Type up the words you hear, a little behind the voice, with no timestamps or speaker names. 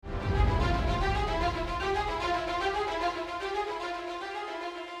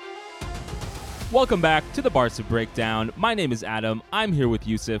Welcome back to the Barca Breakdown. My name is Adam. I'm here with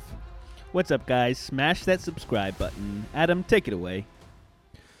Yusuf. What's up, guys? Smash that subscribe button. Adam, take it away.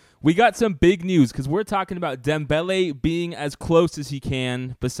 We got some big news because we're talking about Dembele being as close as he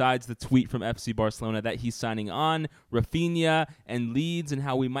can, besides the tweet from FC Barcelona that he's signing on, Rafinha and Leeds, and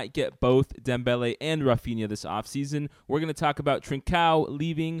how we might get both Dembele and Rafinha this offseason. We're going to talk about Trincao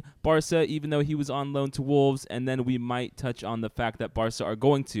leaving Barca, even though he was on loan to Wolves, and then we might touch on the fact that Barca are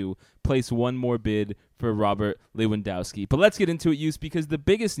going to place one more bid for Robert Lewandowski. But let's get into it, Yus, because the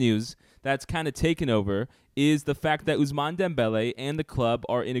biggest news that's kind of taken over is the fact that Ousmane Dembele and the club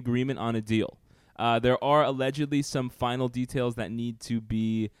are in agreement on a deal. There are allegedly some final details that need to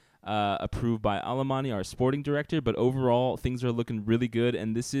be approved by Alemany, our sporting director, but overall things are looking really good,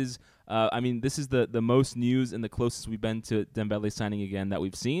 and this is the most news and the closest we've been to Dembele signing again that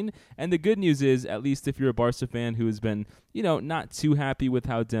we've seen. And the good news is, at least if you're a Barca fan who has been, not too happy with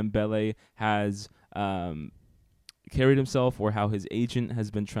how Dembele has carried himself or how his agent has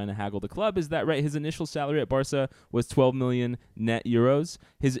been trying to haggle the club, is that right? His initial salary at Barca was 12 million net euros.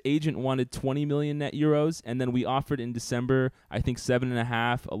 His agent wanted 20 million net euros, and then we offered in December, I think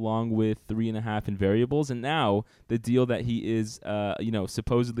 7.5 along with 3.5 in variables. And now the deal that he is,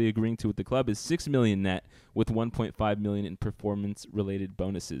 supposedly agreeing to with the club is 6 million net with 1.5 million in performance-related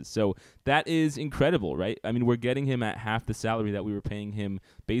bonuses. So that is incredible, right? I mean, we're getting him at half the salary that we were paying him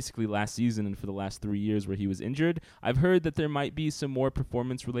basically last season and for the last 3 years where he was injured. I've heard that there might be some more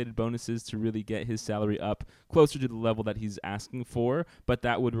performance-related bonuses to really get his salary up closer to the level that he's asking for, but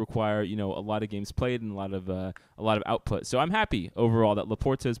that would require, a lot of games played and a lot of output. So I'm happy overall that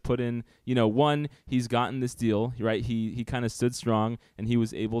Laporta has put in, one, he's gotten this deal, right? He kind of stood strong, and he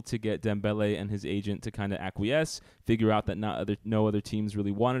was able to get Dembele and his agent to kind of acquiesce, figure out that no other teams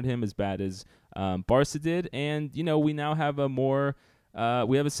really wanted him as bad as Barca did, and we now have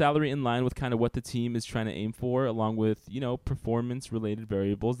we have a salary in line with kind of what the team is trying to aim for, along with performance-related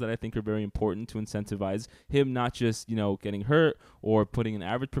variables that I think are very important to incentivize him, not just getting hurt or putting in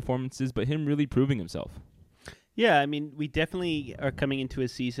average performances, but him really proving himself. Yeah, I mean, we definitely are coming into a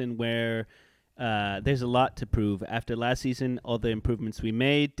season where there's a lot to prove. After last season, all the improvements we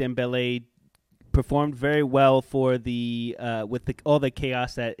made, Dembele performed very well for all the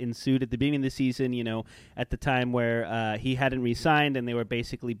chaos that ensued at the beginning of the season, at the time where he hadn't re-signed and they were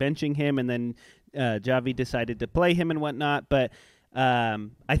basically benching him, and then Xavi decided to play him and whatnot. But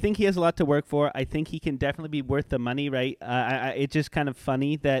I think he has a lot to work for. I think he can definitely be worth the money, right? It's just kind of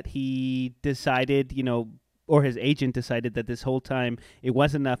funny that he decided, or his agent decided that this whole time it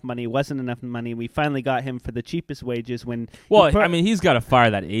wasn't enough money. We finally got him for the cheapest wages when... Well, he's got to fire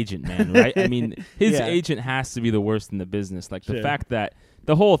that agent, man, right? I mean, his agent has to be the worst in the business. Like, the fact that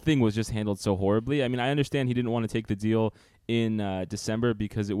the whole thing was just handled so horribly. I mean, I understand he didn't want to take the deal in December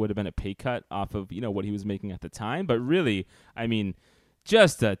because it would have been a pay cut off of, what he was making at the time. But really, I mean...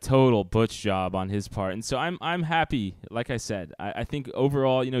 just a total butch job on his part. And so I'm happy. Like I said, I think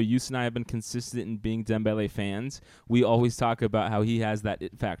overall, Yus and I have been consistent in being Dembele fans. We always talk about how he has that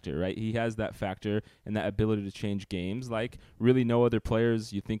it factor, right? He has that factor and that ability to change games like really no other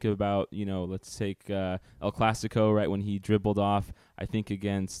players. You think about, let's take El Clasico, right, when he dribbled off, I think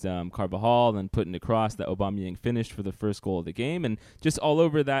against Carvajal, and putting across that Aubameyang finished for the first goal of the game. And just all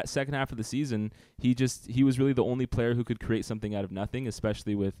over that second half of the season, he was really the only player who could create something out of nothing,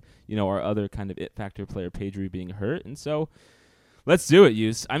 especially with, our other kind of it factor player, Pedri, being hurt. And so let's do it,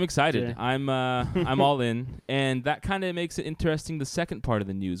 Yus. I'm excited. Yeah. I'm all in. And that kind of makes it interesting, the second part of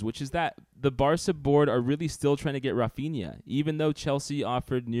the news, which is that the Barca board are really still trying to get Rafinha, even though Chelsea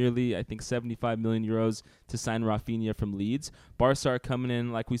offered nearly, I think, 75 million euros to sign Rafinha from Leeds. Barca are coming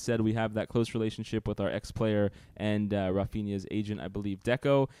in, like we said, we have that close relationship with our ex-player and Rafinha's agent, I believe,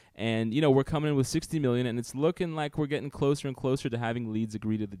 Deco. And, we're coming in with 60 million, and it's looking like we're getting closer and closer to having Leeds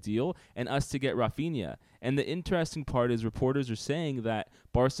agree to the deal and us to get Rafinha. And the interesting part is reporters are saying that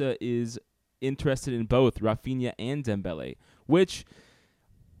Barca is interested in both Rafinha and Dembele, which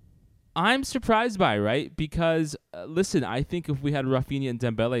I'm surprised by, right? Because, listen, I think if we had Rafinha and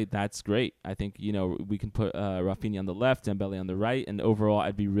Dembele, that's great. I think, we can put Rafinha on the left, Dembele on the right, and overall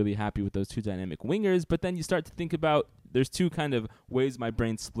I'd be really happy with those two dynamic wingers. But then you start to think about, there's two kind of ways my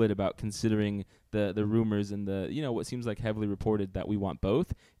brain split about considering the rumors and the, what seems like heavily reported that we want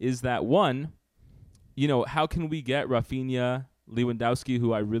both, is that one, how can we get Rafinha Lewandowski,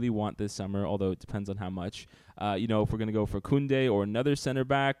 who I really want this summer, although it depends on how much. If we're going to go for Koundé or another center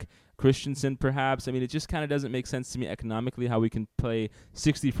back, Christensen perhaps. I mean, it just kind of doesn't make sense to me economically how we can play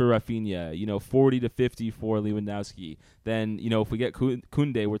 60 for Rafinha, 40 to 50 for Lewandowski. Then, if we get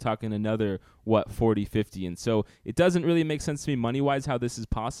Koundé, we're talking another, 40, 50. And so it doesn't really make sense to me money-wise how this is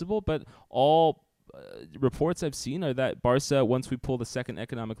possible, but all reports I've seen are that Barca, once we pull the second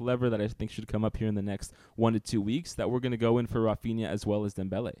economic lever that I think should come up here in the next 1 to 2 weeks, that we're going to go in for Rafinha as well as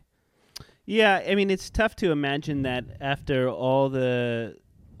Dembele. Yeah, I mean, it's tough to imagine that after all the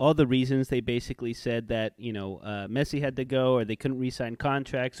reasons they basically said that, Messi had to go, or they couldn't re-sign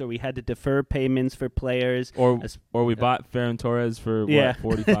contracts, or we had to defer payments for players. Or we bought Ferran Torres for,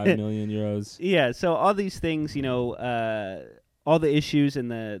 45 million euros. Yeah, so all these things, all the issues and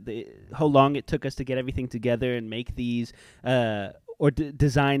the how long it took us to get everything together and make these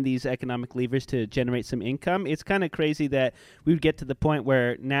design these economic levers to generate some income. It's kind of crazy that we would get to the point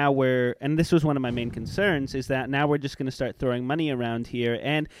where now and this was one of my main concerns, is that now we're just going to start throwing money around here.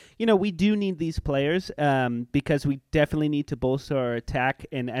 And, we do need these players because we definitely need to bolster our attack.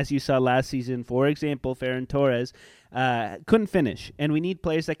 And as you saw last season, for example, Ferran Torres couldn't finish. And we need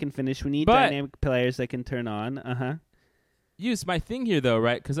players that can finish. We need dynamic players that can turn on. My thing here, though,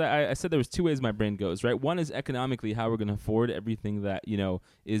 right, because I said there was two ways my brain goes, right? One is economically how we're going to afford everything that,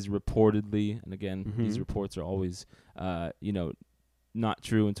 is reportedly, and again, these reports are always, not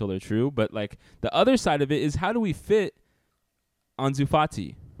true until they're true. But, the other side of it is how do we fit Ansu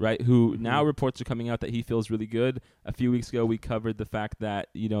Fati, right, who now reports are coming out that he feels really good. A few weeks ago, we covered the fact that,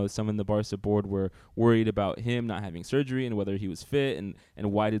 some in the Barca board were worried about him not having surgery and whether he was fit, and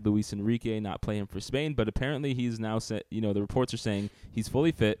why did Luis Enrique not play him for Spain. But apparently he's now set, the reports are saying he's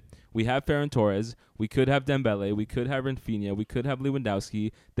fully fit. We have Ferran Torres. We could have Dembele. We could have Rafinha. We could have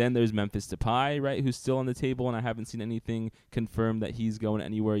Lewandowski. Then there's Memphis Depay, right, who's still on the table, and I haven't seen anything confirmed that he's going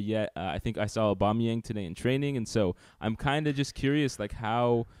anywhere yet. I think I saw Aubameyang today in training, and so I'm kind of just curious,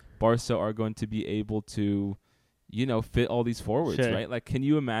 how Barca are going to be able to, fit all these forwards, sure. right? Can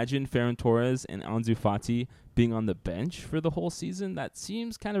you imagine Ferran Torres and Ansu Fati being on the bench for the whole season? That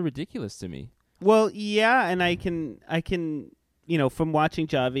seems kind of ridiculous to me. Well, yeah, and I can from watching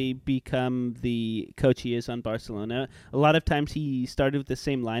Xavi become the coach he is on Barcelona, a lot of times he started with the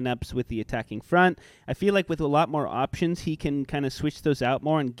same lineups with the attacking front. I feel like with a lot more options, he can kind of switch those out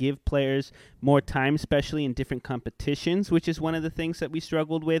more and give players more time, especially in different competitions, which is one of the things that we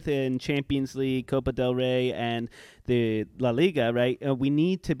struggled with in Champions League, Copa del Rey, and the La Liga, right? We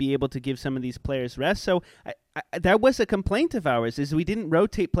need to be able to give some of these players rest. So that was a complaint of ours, is we didn't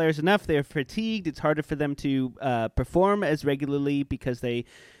rotate players enough. They're fatigued. It's harder for them to perform as regularly because they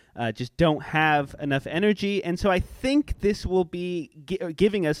just don't have enough energy. And so I think this will be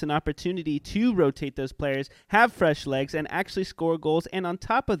giving us an opportunity to rotate those players, have fresh legs, and actually score goals. And on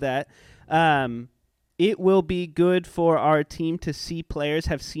top of that, it will be good for our team to see players,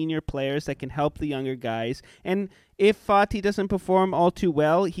 have senior players that can help the younger guys. And if Fati doesn't perform all too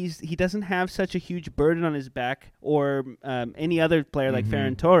well, he doesn't have such a huge burden on his back, or any other player like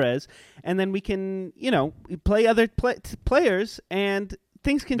Ferran Torres. And then we can, play other players, and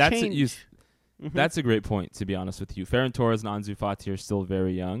things can change. That's a great point, to be honest with you. Ferran Torres and Ansu Fati are still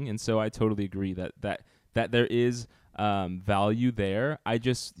very young, and so I totally agree that there is value there. I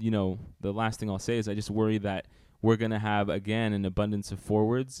just, the last thing I'll say is I just worry that we're going to have, again, an abundance of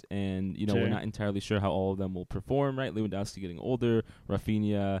forwards, and, Sure. we're not entirely sure how all of them will perform, right? Lewandowski getting older,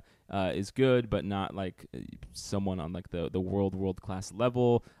 Rafinha is good, but not someone on the world-class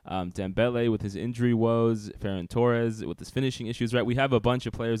level. Dembele with his injury woes, Ferran Torres with his finishing issues, right? We have a bunch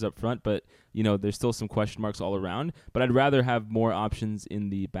of players up front, but, there's still some question marks all around. But I'd rather have more options in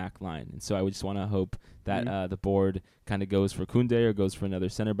the back line. And so I would just want to hope that the board kind of goes for Koundé or goes for another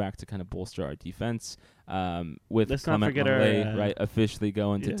center back to kind of bolster our defense. With Let's Clement not forget Lenglet, right, officially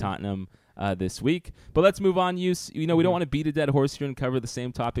going to Tottenham this week. But let's move on, we don't want to beat a dead horse here and cover the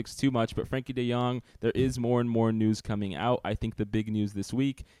same topics too much, but Frenkie de Jong, there is more and more news coming out. I think the big news this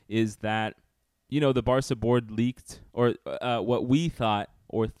week is that, the Barca board leaked, or what we thought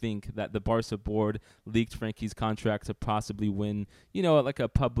or think that the Barca board leaked Frankie's contract to possibly win, a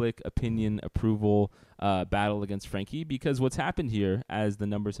public opinion approval battle against Frenkie. Because what's happened here, as the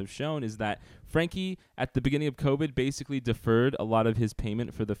numbers have shown, is that Frenkie, at the beginning of COVID, basically deferred a lot of his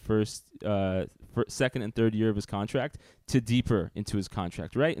payment for the second and third year of his contract to deeper into his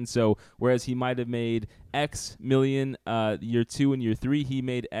contract, right? And so, whereas he might have made X million year 2 and year 3, he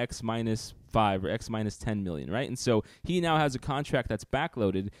made X minus 5 or X minus 10 million, right? And so he now has a contract that's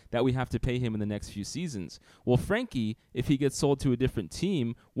backloaded that we have to pay him in the next few seasons. Well, Frankie, if he gets sold to a different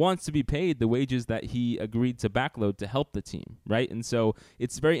team, wants to be paid the wages that he agreed to backload to help the team, right? And so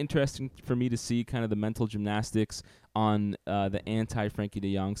it's very interesting for me to see kind of the mental gymnastics on the anti-Frankie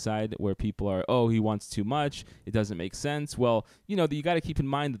de Jong side, where people are, oh, he wants too much, it doesn't make sense. Well, you got to keep in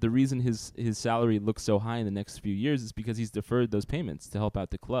mind that the reason his salary looks so high in the next few years is because he's deferred those payments to help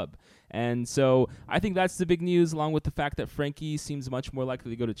out the club. And so I think that's the big news, along with the fact that Frankie seems much more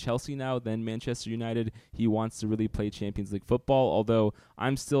likely to go to Chelsea now than Manchester United. He wants to really play Champions League football, although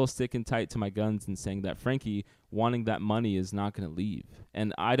I'm still sticking tight to my guns and saying that Frankie wanting that money is not going to leave.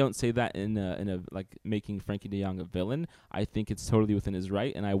 And I don't say that in a like making Frankie de Jong a villain. I think it's totally within his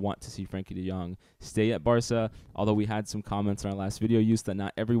right, and I want to see Frankie de Jong stay at Barca, although we had some comments in our last video use that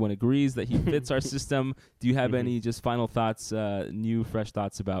not everyone agrees that he fits our system. Do you have any just final thoughts, new, fresh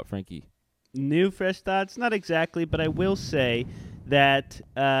thoughts about Frankie? New, fresh thoughts? Not exactly, but I will say that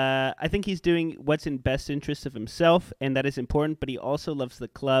I think he's doing what's in best interest of himself, and that is important, but he also loves the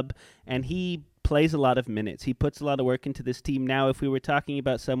club, and he plays a lot of minutes. He puts a lot of work into this team. Now, if we were talking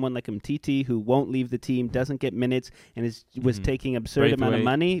about someone like Umtiti, who won't leave the team, doesn't get minutes, and was taking absurd amount of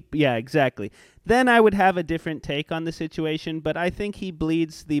money, yeah, exactly, then I would have a different take on the situation, but I think he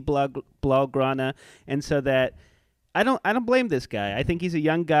bleeds the Blaugrana, and so that I don't blame this guy. I think he's a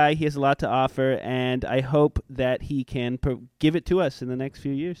young guy. He has a lot to offer, and I hope that he can give it to us in the next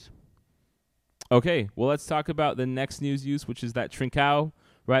few years. Okay, well, let's talk about the next news use, which is that Trincao,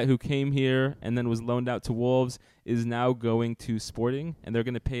 right, who came here and then was loaned out to Wolves, is now going to Sporting, and they're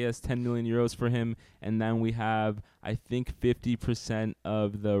going to pay us 10 million euros for him, and then we have, I think, 50%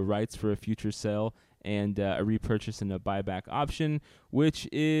 of the rights for a future sale and a repurchase and a buyback option, which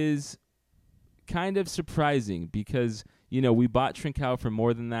is kind of surprising because, we bought Trincao for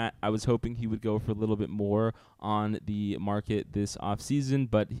more than that. I was hoping he would go for a little bit more on the market this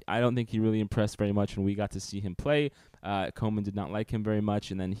offseason, but I don't think he really impressed very much when we got to see him play. Koeman did not like him very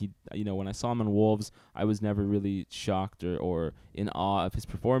much, and then he, when I saw him on Wolves, I was never really shocked or in awe of his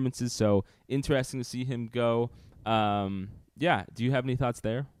performances. So interesting to see him go. Yeah, do you have any thoughts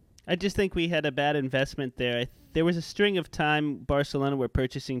there? I just think we had a bad investment there. There was a string of time Barcelona were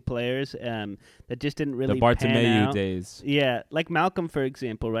purchasing players that just didn't really pan out. The Bartomeu days. Yeah, like Malcolm, for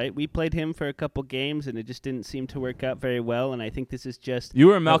example, right? We played him for a couple games, and it just didn't seem to work out very well, and I think this is just... You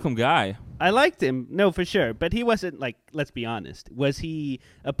were a Malcolm guy. I liked him, no, for sure, but he wasn't, like, let's be honest. Was he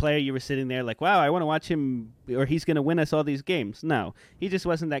a player you were sitting there like, wow, I want to watch him, or he's going to win us all these games? No, he just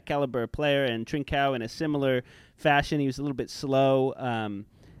wasn't that caliber of player, and Trincao, in a similar fashion, he was a little bit slow.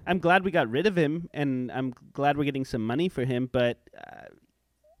 I'm glad we got rid of him, and I'm glad we're getting some money for him, but,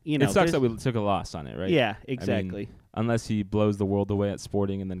 it sucks that we took a loss on it, right? Yeah, exactly. I mean, unless he blows the world away at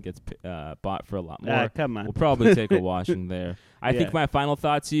Sporting and then gets bought for a lot more. Come on. We'll probably take a washing there. I think my final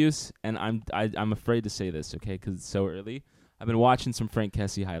thoughts, Use, and I'm afraid to say this, okay, because it's so early. I've been watching some Frank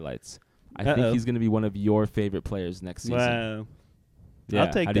Kessie highlights. I think he's going to be one of your favorite players next season. Wow. Yeah,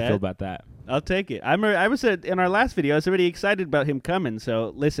 I'll take how do you feel about that? I'll take it. I was in our last video, I was already excited about him coming.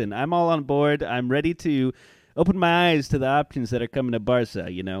 So listen, I'm all on board. I'm ready to open my eyes to the options that are coming to Barca.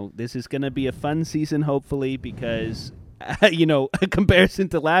 This is going to be a fun season, hopefully, because, a comparison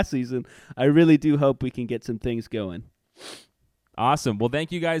to last season, I really do hope we can get some things going. Awesome. Well,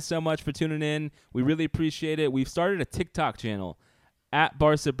 thank you guys so much for tuning in. We really appreciate it. We've started a TikTok channel at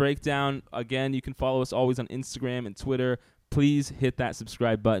Barca Breakdown. Again, you can follow us always on Instagram and Twitter. Please hit that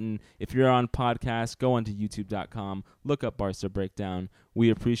subscribe button. If you're on podcast, go onto youtube.com. Look up Barca Breakdown. We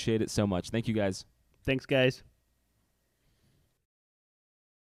appreciate it so much. Thank you, guys. Thanks, guys.